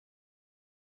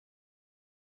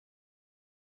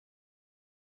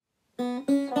Okay,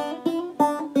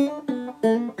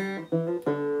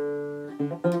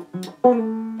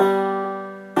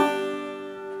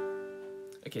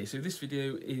 so this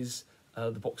video is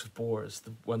the box of Boars,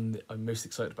 the one that I'm most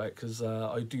excited about because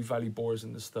I do value Boars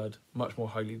in the stud much more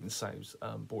highly than sows.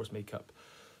 Boars make up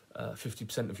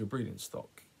 50% of your breeding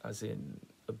stock, as in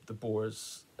the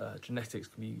Boars genetics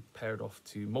can be paired off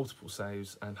to multiple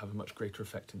sows and have a much greater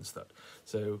effect in the stud.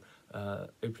 So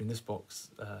opening this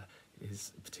box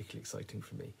is particularly exciting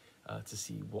for me to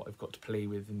see what I've got to play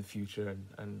with in the future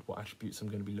and what attributes I'm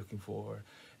going to be looking for.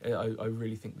 I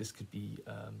really think this could be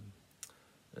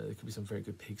there could be some very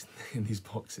good pigs in these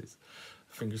boxes.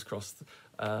 Fingers crossed.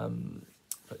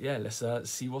 But yeah, let's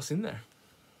see what's in there.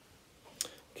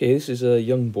 Okay, this is a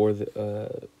young boar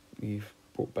that we've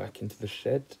brought back into the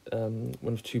shed.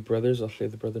 One of two brothers. I'll show you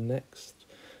the brother next.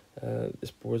 This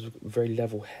boar has a very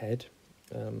level head,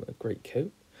 a great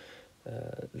coat,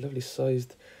 lovely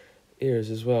sized ears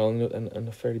as well, and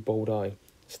a fairly bold eye.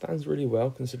 Stands really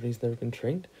well considering he's never been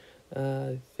trained.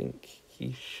 I think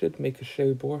he should make a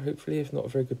show boar, hopefully, if not a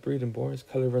very good breeding boar. His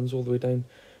colour runs all the way down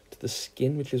to the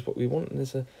skin, which is what we want, and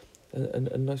there's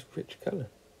a nice rich colour.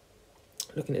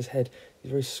 Looking at his head,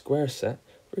 he's very square set,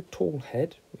 very tall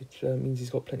head, which means he's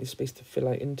got plenty of space to fill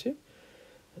out into.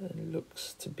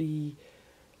 Looks to be,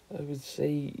 I would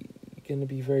say, going to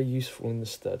be very useful in the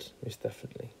stud, most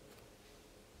definitely.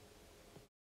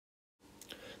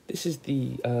 This is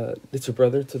the little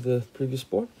brother to the previous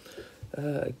boar.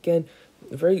 Again,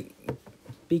 a very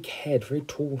big head, very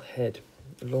tall head,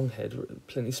 long head,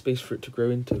 plenty of space for it to grow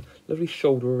into. Lovely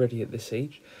shoulder already at this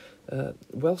age.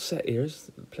 Well set ears,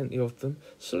 plenty of them.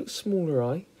 Slightly smaller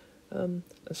eye, and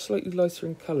slightly lighter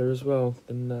in colour as well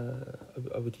than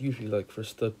I would usually like for a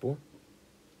stud boar.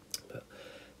 But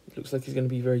it looks like he's going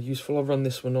to be very useful. I'll run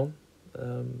this one on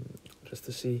just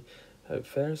to see how it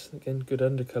fares. Again, good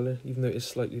undercolour, even though it is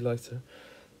slightly lighter.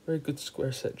 Very good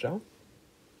square set jowl.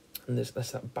 And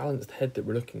that's that balanced head that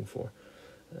we're looking for.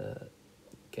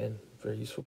 Again, very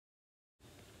useful.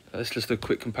 Let's just do a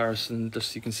quick comparison,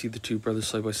 just so you can see the two brothers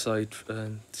side by side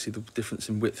and see the difference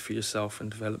in width for yourself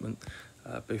and development.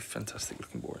 Both fantastic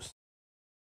looking boars.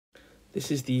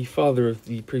 This is the father of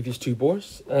the previous two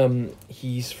boars.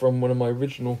 He's from one of my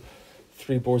original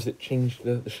 3 boars that changed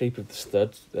the shape of the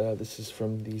stud. This is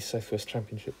from the Southwest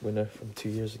Championship winner from 2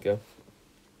 years ago.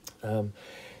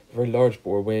 Very large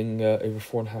boar, weighing over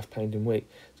 4.5 pounds in weight.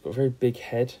 It's got a very big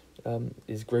head,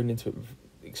 is grown into it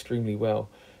extremely well.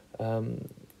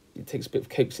 It takes a bit of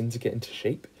coaxing to get into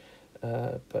shape,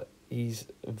 but he's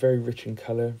very rich in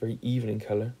colour, very even in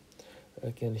colour.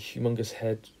 Again, a humongous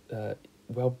head,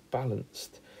 well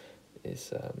balanced.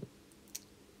 It's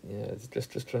yeah, it's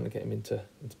just trying to get him into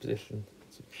position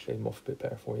to show him off a bit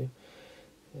better for you.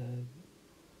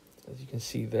 As you can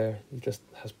see there, he just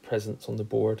has presence on the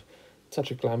board. Touch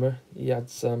of glamour. He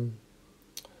adds a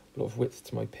lot of width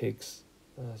to my pigs,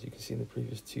 as you can see in the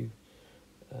previous 2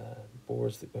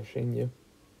 boars that I've shown you.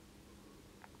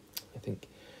 I think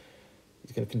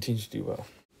he's going to continue to do well.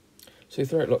 So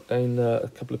throughout lockdown, a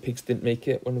couple of pigs didn't make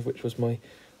it, one of which was my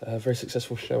very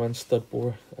successful show and stud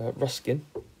boar, Ruskin,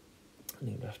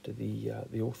 named after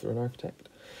the author and architect.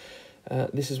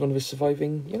 This is one of his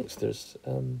surviving youngsters.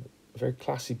 A very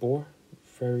classy boar,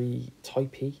 very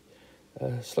typey.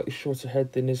 Slightly shorter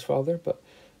head than his father, but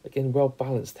again, well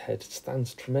balanced head.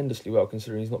 Stands tremendously well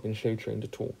considering he's not been show trained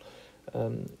at all.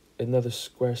 Another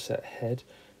square set head,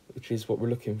 which is what we're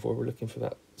looking for. We're looking for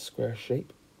that square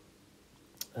shape.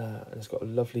 And it's got a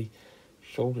lovely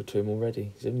shoulder to him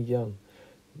already. He's only young,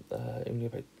 only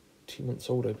about 2 months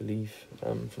old, I believe,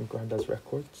 from Grandad's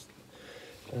records.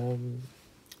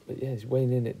 But yeah, he's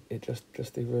weighing in at just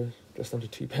under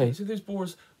 2 pounds. So those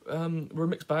boars were a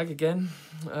mixed bag again.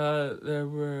 There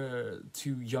were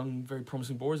 2 young, very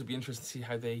promising boars. It'd be interesting to see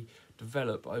how they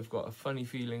develop. I've got a funny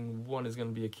feeling one is going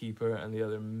to be a keeper and the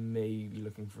other may be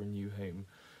looking for a new home.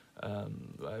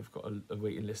 I've got a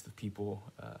waiting list of people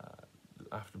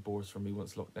after boars from me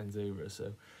once lockdown's over,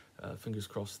 so fingers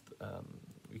crossed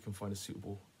we can find a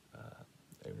suitable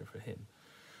owner for him.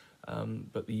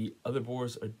 But the other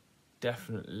boars are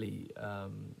definitely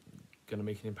going to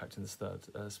make an impact in the stud,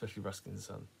 especially Ruskin's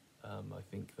son. I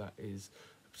think that is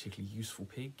a particularly useful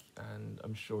pig, and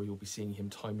I'm sure you'll be seeing him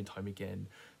time and time again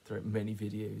throughout many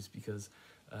videos because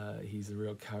he's a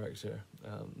real character.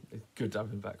 It's good to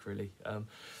have him back, really.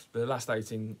 The last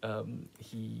outing,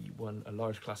 he won a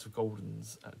large class of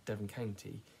Goldens at Devon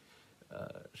County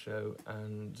show,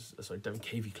 and Devon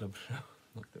Cavies Club show.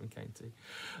 Not Devon County,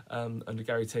 under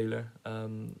Gary Taylor,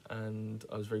 and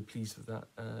I was very pleased with that.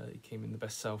 He came in the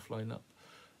best self lineup.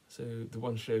 So the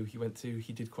one show he went to,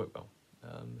 he did quite well.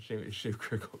 Shame his show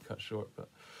career got cut short, but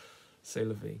c'est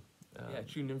la vie. Yeah,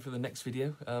 tune in for the next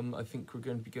video. I think we're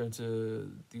going to be going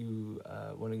to do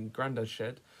one in Grandad's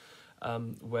shed,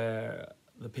 where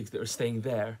the pigs that are staying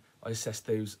there, I assess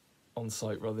those on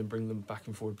site rather than bring them back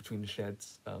and forward between the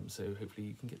sheds. So hopefully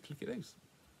you can get to look at those.